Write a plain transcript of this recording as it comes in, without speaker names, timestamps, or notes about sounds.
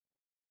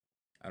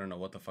I don't know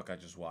what the fuck I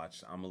just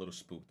watched. I'm a little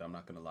spooked. I'm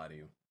not gonna lie to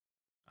you.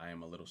 I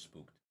am a little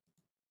spooked.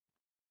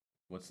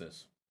 What's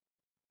this?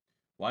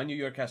 Why New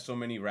York has so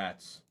many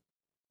rats?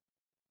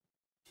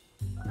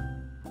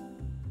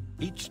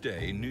 Each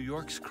day, New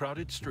York's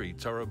crowded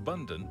streets are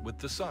abundant with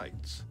the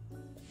sights,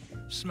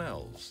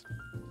 smells,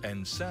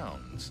 and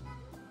sounds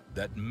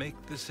that make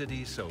the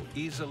city so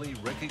easily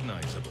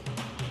recognizable.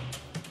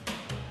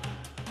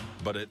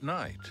 But at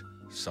night,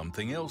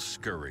 something else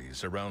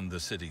scurries around the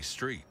city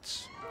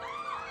streets.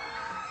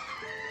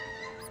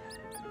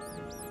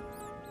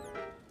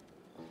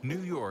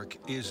 New York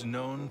is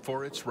known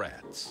for its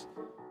rats.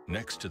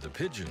 Next to the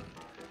pigeon,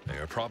 they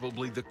are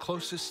probably the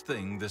closest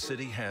thing the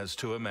city has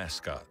to a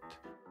mascot.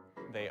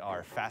 They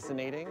are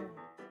fascinating.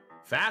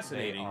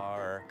 Fascinating. They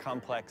are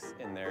complex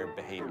in their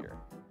behavior.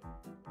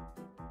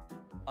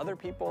 Other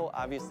people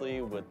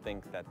obviously would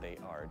think that they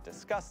are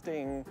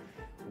disgusting,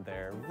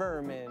 they're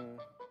vermin.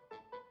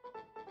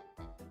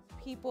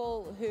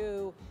 People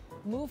who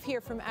move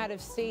here from out of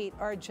state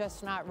are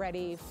just not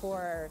ready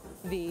for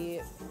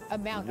the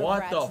amount of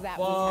rats that we have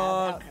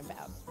out and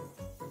about.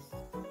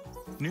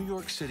 New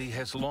York City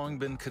has long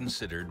been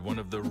considered one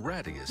of the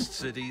rattiest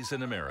cities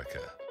in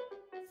America.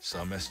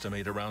 Some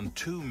estimate around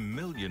 2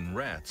 million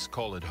rats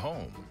call it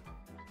home.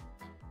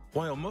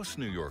 While most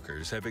New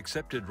Yorkers have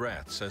accepted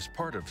rats as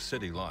part of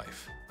city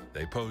life,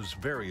 they pose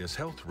various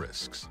health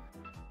risks.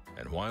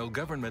 And while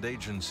government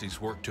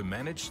agencies work to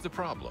manage the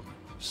problem,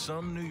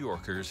 some New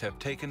Yorkers have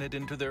taken it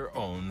into their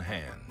own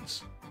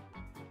hands.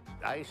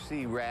 I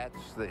see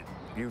rats that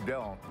you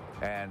don't,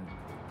 and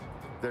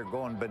they're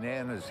going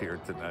bananas here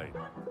tonight.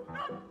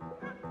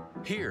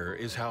 Here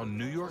is how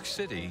New York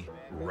City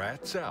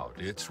rats out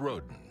its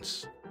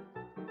rodents.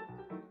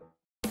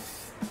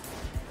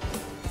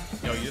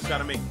 Yo, you just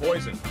gotta make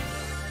poison.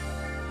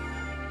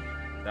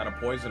 Gotta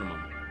poison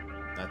them.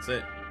 That's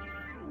it.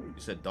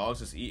 You said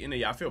dogs is eating it?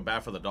 Yeah, I feel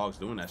bad for the dogs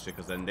doing that shit,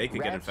 because then they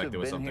could get infected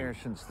with something. Rats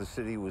have been here since the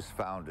city was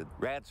founded.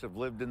 Rats have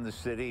lived in the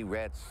city.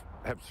 Rats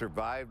have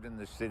survived in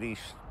the city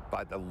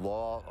by the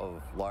law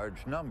of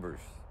large numbers.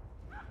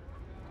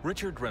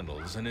 Richard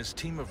Reynolds and his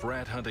team of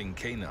rat-hunting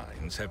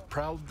canines have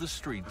prowled the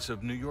streets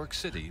of New York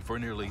City for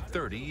nearly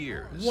 30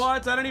 years.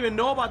 What? I didn't even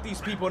know about these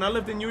people, and I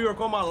lived in New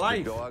York all my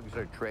life. The dogs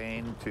are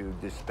trained to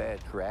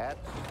dispatch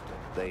rats.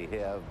 They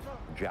have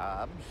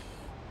jobs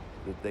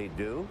that they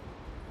do.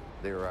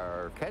 There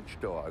are catch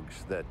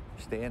dogs that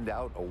stand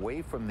out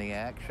away from the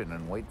action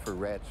and wait for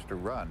rats to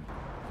run.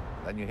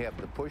 Then you have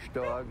the push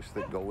dogs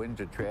that go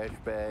into trash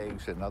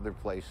bags and other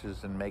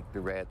places and make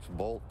the rats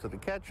bolt to the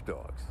catch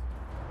dogs.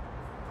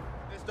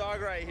 This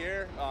dog right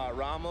here,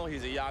 Rommel,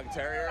 he's a Yog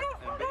Terrier,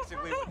 and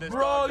basically what this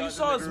Bro, dog you does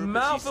saw in the his group is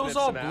mouth, he it was sniffs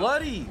all them out,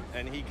 bloody.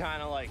 and he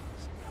kind of like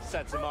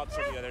sets him up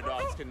so the other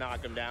dogs can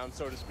knock him down,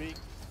 so to speak.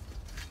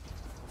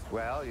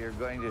 Well, you're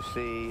going to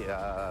see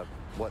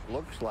what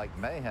looks like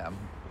mayhem.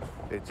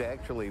 It's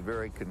actually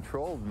very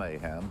controlled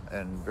mayhem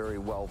and very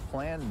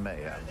well-planned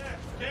mayhem.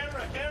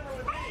 Camera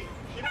with me.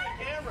 Give me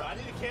a camera. I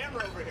need a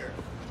camera over here.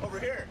 Over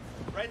here.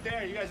 Right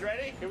there. You guys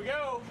ready? Here we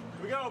go.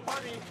 Here we go.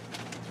 Party.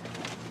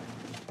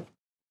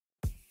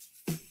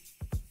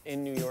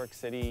 In New York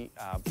City,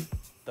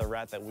 the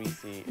rat that we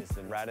see is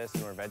the Rattus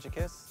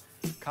norvegicus,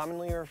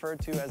 commonly referred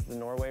to as the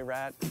Norway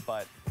rat,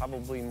 but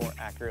probably more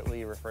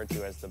accurately referred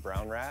to as the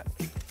brown rat.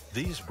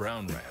 These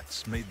brown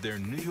rats made their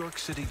New York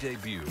City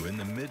debut in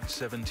the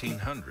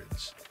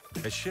mid-1700s.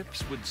 As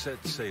ships would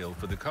set sail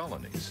for the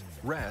colonies,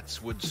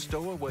 rats would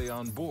stow away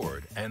on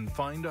board and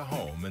find a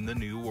home in the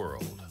New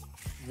World.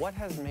 What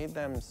has made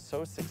them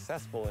so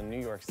successful in New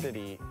York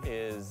City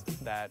is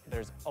that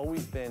there's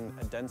always been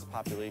a dense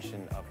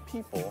population of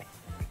people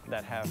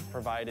that have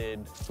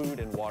provided food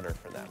and water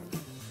for them.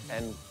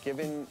 And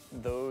given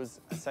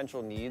those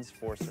essential needs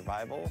for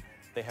survival,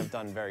 they have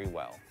done very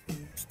well.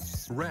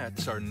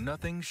 Rats are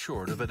nothing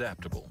short of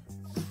adaptable.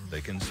 They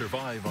can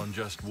survive on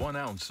just 1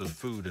 ounce of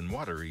food and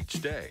water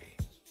each day.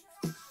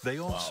 They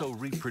also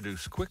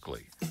reproduce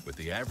quickly, with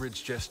the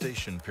average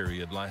gestation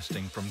period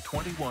lasting from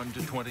 21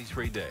 to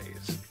 23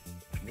 days.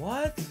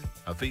 What?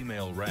 A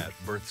female rat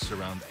births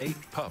around 8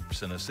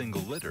 pups in a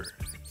single litter.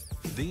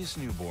 These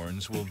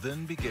newborns will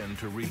then begin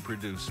to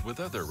reproduce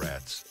with other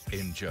rats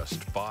in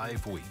just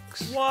 5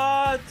 weeks.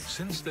 What?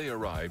 Since they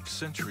arrived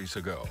centuries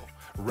ago,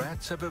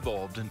 rats have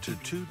evolved into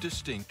 2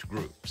 distinct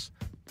groups.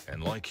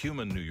 And like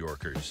human New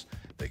Yorkers,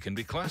 they can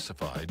be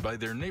classified by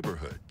their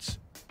neighborhoods: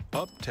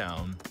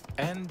 uptown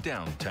and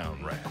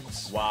downtown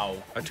rats.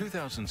 Wow. A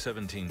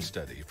 2017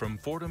 study from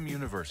Fordham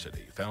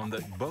University found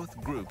that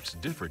both groups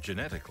differ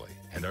genetically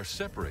and are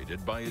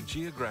separated by a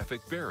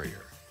geographic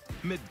barrier: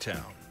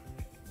 Midtown.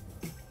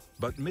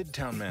 But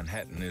Midtown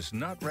Manhattan is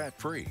not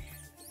rat-free,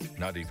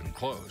 not even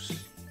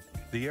close.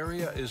 The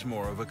area is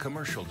more of a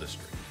commercial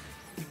district.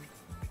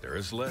 There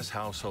is less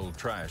household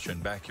trash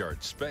and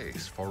backyard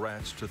space for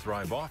rats to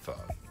thrive off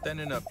of than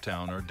in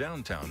uptown or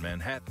downtown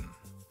Manhattan.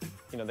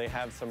 You know, they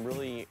have some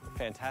really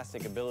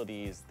fantastic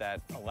abilities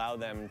that allow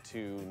them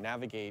to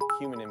navigate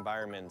human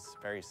environments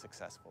very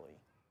successfully.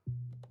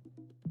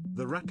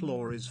 The rat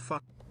law is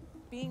fucked.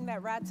 being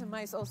that rats and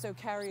mice also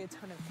carry a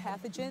ton of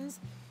pathogens,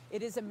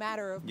 it is a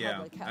matter of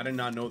public health. I did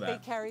not know that.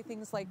 They carry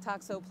things like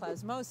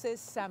toxoplasmosis,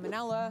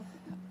 salmonella,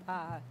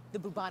 the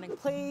bubonic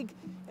plague,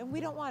 and we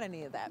don't want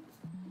any of that.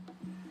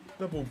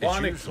 The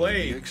bubonic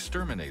plague. The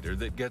exterminator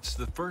that gets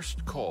the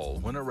first call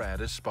when a rat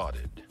is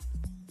spotted.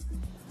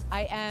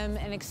 I am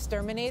an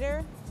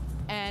exterminator,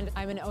 and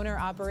I'm an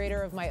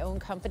owner-operator of my own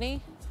company.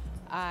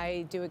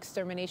 I do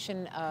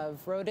extermination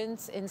of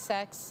rodents,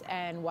 insects,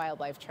 and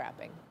wildlife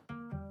trapping.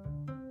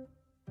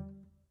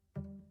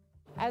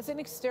 As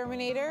an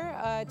exterminator,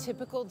 a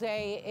typical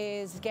day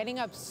is getting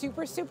up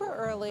super, super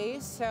early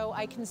so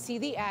I can see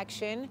the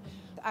action.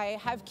 I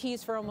have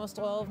keys for almost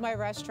all of my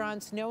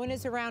restaurants. No one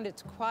is around,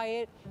 it's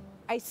quiet.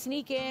 I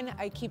sneak in,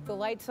 I keep the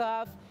lights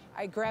off,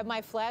 I grab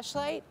my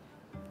flashlight,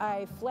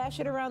 I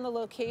flash it around the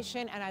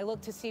location, and I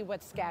look to see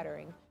what's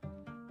scattering.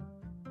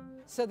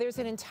 So there's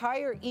an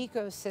entire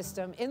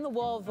ecosystem in the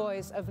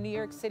wall-voice of New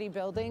York City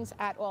buildings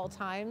at all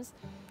times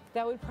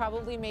that would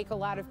probably make a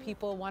lot of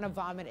people want to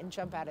vomit and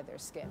jump out of their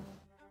skin.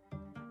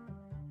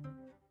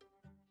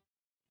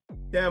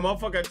 Damn,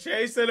 motherfucker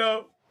chasing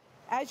him.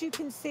 As you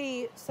can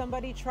see,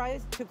 somebody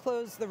tries to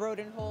close the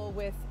rodent hole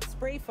with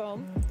spray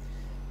foam.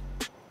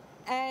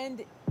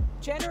 And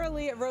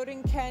generally, a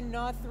rodent can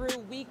gnaw through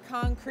weak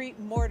concrete,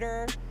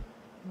 mortar,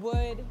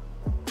 wood,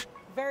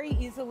 very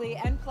easily,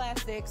 and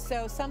plastic.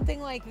 So something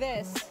like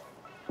this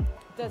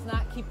does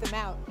not keep them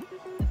out.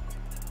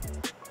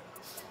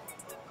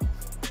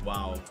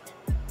 Wow.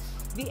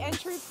 The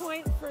entry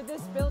point for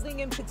this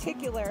building in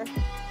particular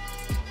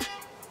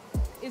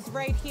is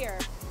right here.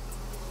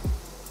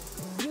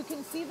 You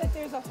can see that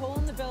there's a hole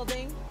in the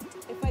building.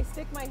 If I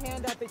stick my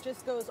hand up, it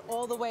just goes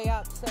all the way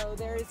up. So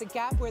there is a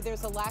gap where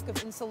there's a lack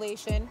of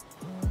insulation.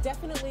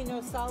 Definitely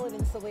no solid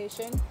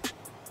insulation.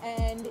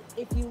 And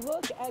if you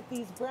look at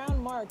these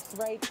brown marks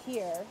right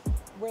here,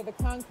 where the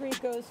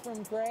concrete goes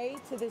from gray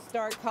to this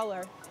dark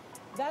color,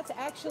 that's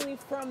actually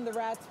from the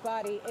rat's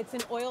body. It's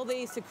an oil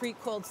they secrete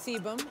called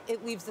sebum.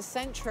 It leaves a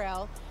scent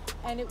trail,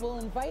 and it will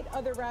invite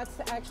other rats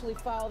to actually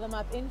follow them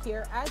up in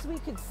here. As we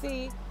could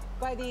see,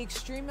 by the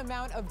extreme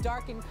amount of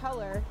darkened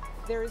color,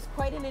 there is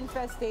quite an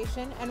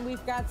infestation, and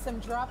we've got some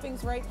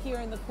droppings right here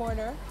in the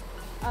corner.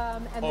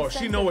 Oh,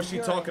 she knows what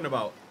she's talking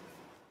about.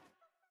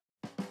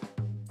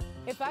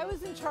 If I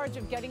was in charge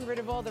of getting rid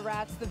of all the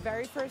rats, the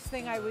very first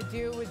thing I would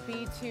do would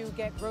be to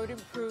get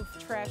rodent-proof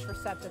trash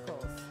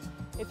receptacles.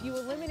 If you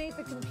eliminate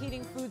the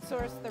competing food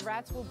source, the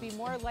rats will be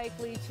more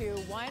likely to,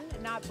 one,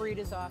 not breed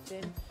as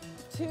often,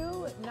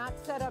 two, not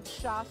set up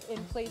shop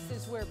in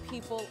places where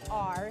people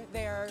are.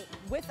 They're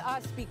with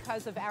us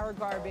because of our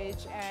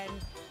garbage and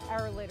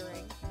our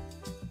littering.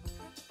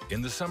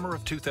 In the summer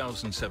of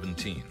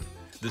 2017,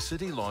 the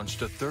city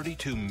launched a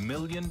 $32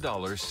 million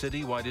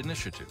citywide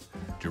initiative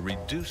to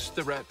reduce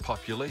the rat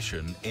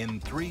population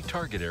in 3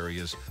 target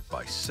areas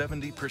by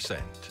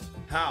 70%.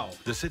 How?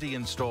 The city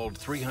installed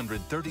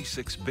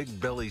 336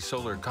 big belly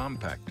solar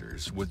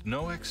compactors with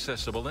no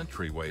accessible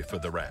entryway for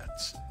the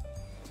rats.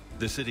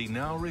 The city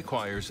now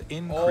requires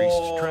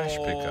increased trash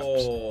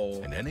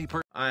pickups, and any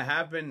person. I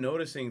have been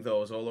noticing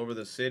those all over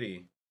the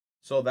city.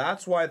 So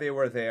that's why they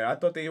were there. I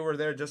thought they were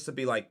there just to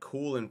be like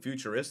cool and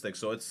futuristic.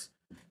 So it's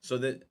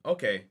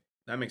okay,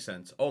 that makes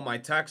sense. Oh, my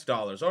tax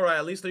dollars. All right,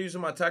 at least they're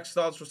using my tax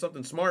dollars for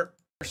something smart.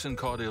 Person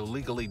caught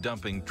illegally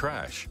dumping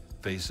trash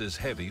faces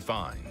heavy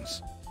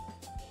fines.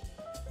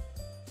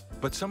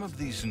 But some of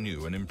these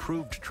new and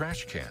improved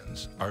trash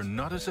cans are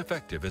not as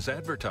effective as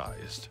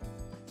advertised.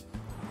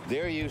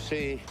 There you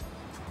see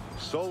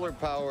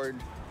solar-powered,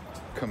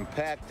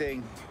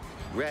 compacting,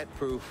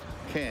 rat-proof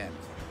can,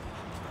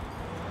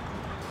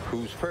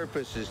 whose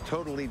purpose is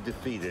totally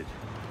defeated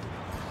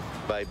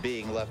by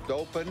being left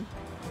open,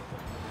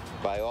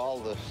 by all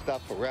the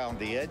stuff around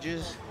the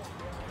edges.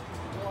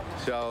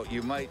 So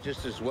you might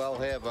just as well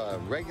have a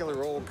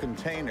regular old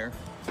container.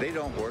 They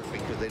don't work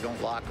because they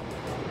don't lock them.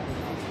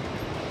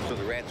 So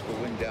the rats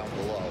go in down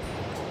below.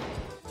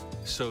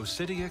 So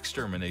city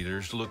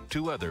exterminators look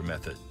to other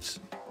methods.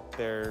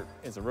 There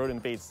is a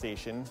rodent bait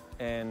station,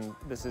 and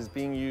this is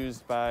being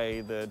used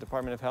by the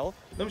Department of Health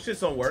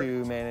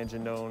to manage a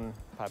known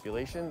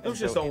population. Those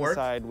and shits so don't work.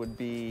 Inside would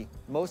be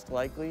most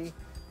likely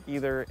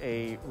either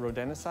a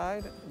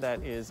rodenticide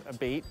that is a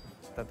bait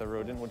that the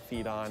rodent would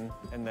feed on,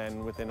 and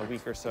then within a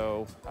week or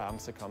so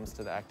succumbs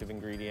to the active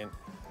ingredient.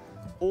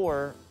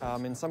 Or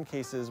in some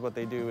cases, what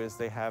they do is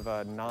they have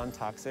a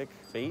non-toxic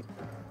bait,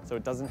 so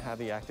it doesn't have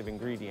the active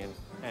ingredient,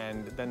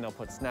 and then they'll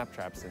put snap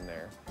traps in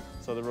there.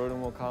 So the rodent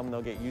will come,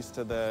 they'll get used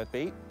to the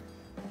bait,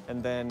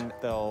 and then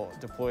they'll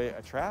deploy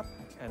a trap,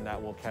 and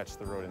that will catch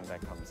the rodent that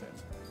comes in.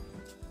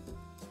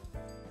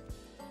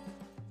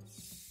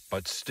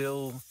 But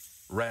still,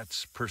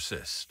 rats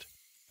persist.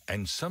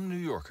 And some New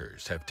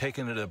Yorkers have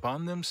taken it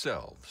upon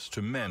themselves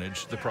to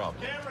manage the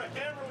problem. Camera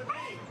with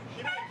me.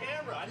 Give me a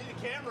camera. I need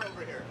a camera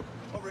over here.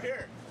 Over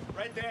here.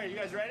 Right there. You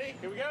guys ready?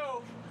 Here we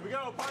go. Here we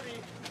go. Party.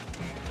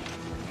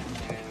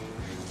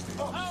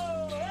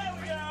 Oh, there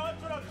we go.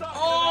 That's what I'm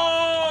talking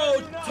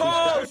about.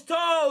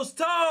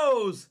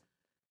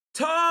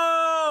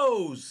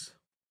 Toes!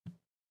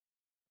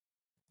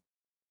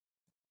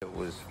 It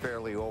was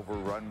fairly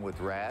overrun with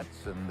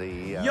rats, and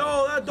the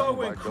Yo, that some dog of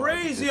went our dogs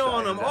crazy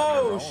on him. decided their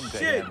Oh, own to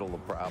shit. handle the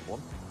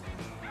problem.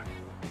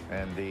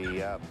 And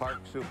the park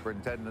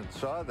superintendent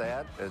saw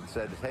that and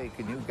said, "Hey,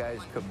 can you guys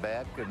come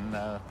back and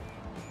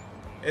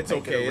It's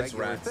make it a okay, it's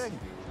regular rats. thing?"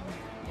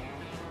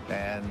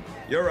 And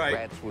You're right.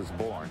 Rats was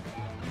born.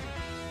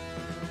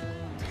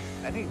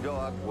 Any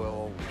dog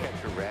will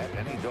catch a rat.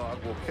 Any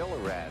dog will kill a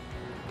rat.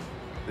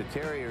 The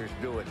terriers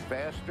do it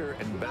faster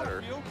and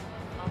better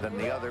than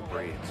the other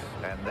breeds,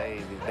 and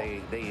they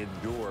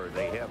endure.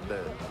 They have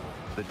the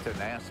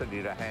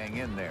tenacity to hang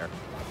in there.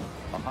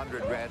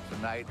 100 rats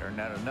a night are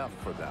not enough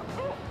for them.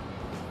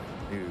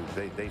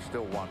 They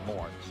still want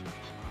more.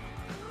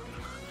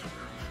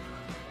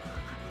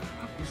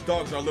 These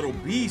dogs are little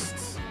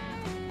beasts.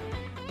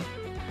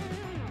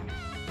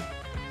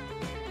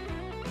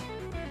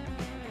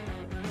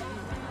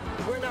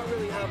 We're not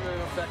really having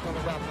an effect on the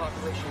rat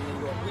population in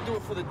New York. We do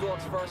it for the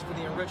dogs first, for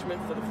the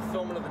enrichment, for the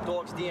fulfillment of the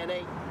dog's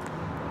DNA.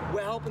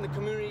 We're helping the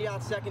community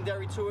out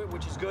secondary to it,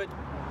 which is good.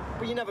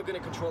 But you're never going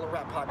to control a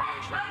rat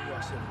population in New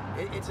York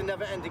City. It's a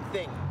never-ending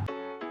thing.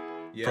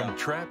 Yeah. From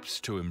traps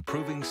to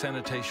improving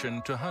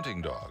sanitation to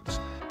hunting dogs,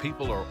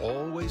 people are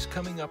always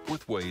coming up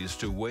with ways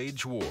to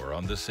wage war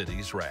on the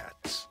city's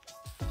rats.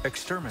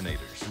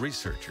 Exterminators,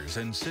 researchers,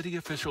 and city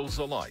officials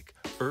alike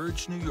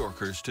urge New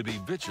Yorkers to be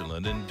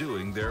vigilant in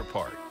doing their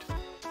part.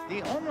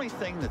 The only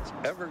thing that's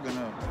ever going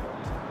to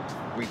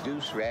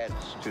reduce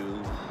rats to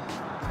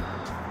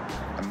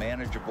a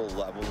manageable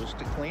level is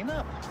to clean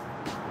up.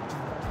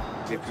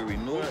 If you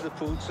remove the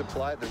food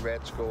supply, the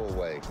rats go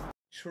away.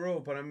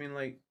 True, but I mean,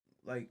 like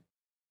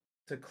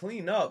to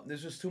clean up,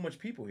 there's just too much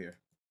people here.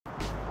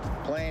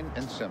 Plain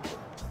and simple.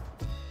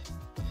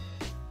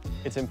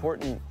 It's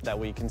important that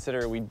we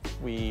consider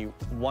we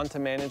want to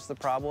manage the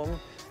problem,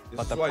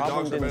 but the why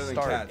problem dogs are better didn't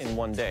than start cats. in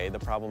one day. The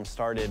problem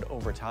started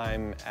over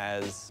time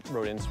as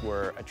rodents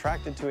were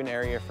attracted to an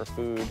area for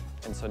food,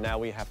 and so now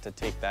we have to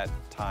take that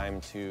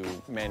time to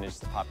manage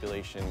the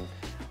population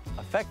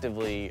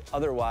effectively.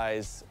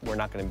 Otherwise, we're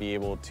not going to be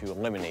able to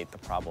eliminate the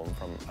problem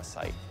from a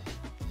site.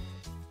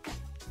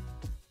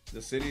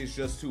 The city is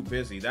just too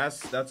busy.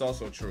 That's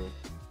also true.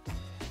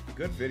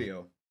 Good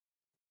video.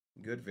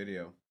 Good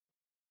video.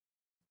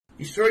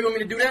 You sure you want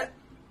me to do that?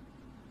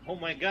 Oh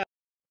my God.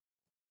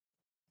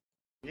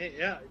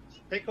 Yeah,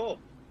 take off.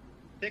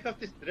 Take off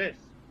this dress.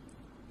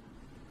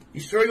 You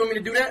sure you want me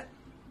to do that?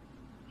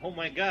 Oh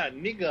my God,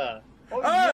 nigga. Ah!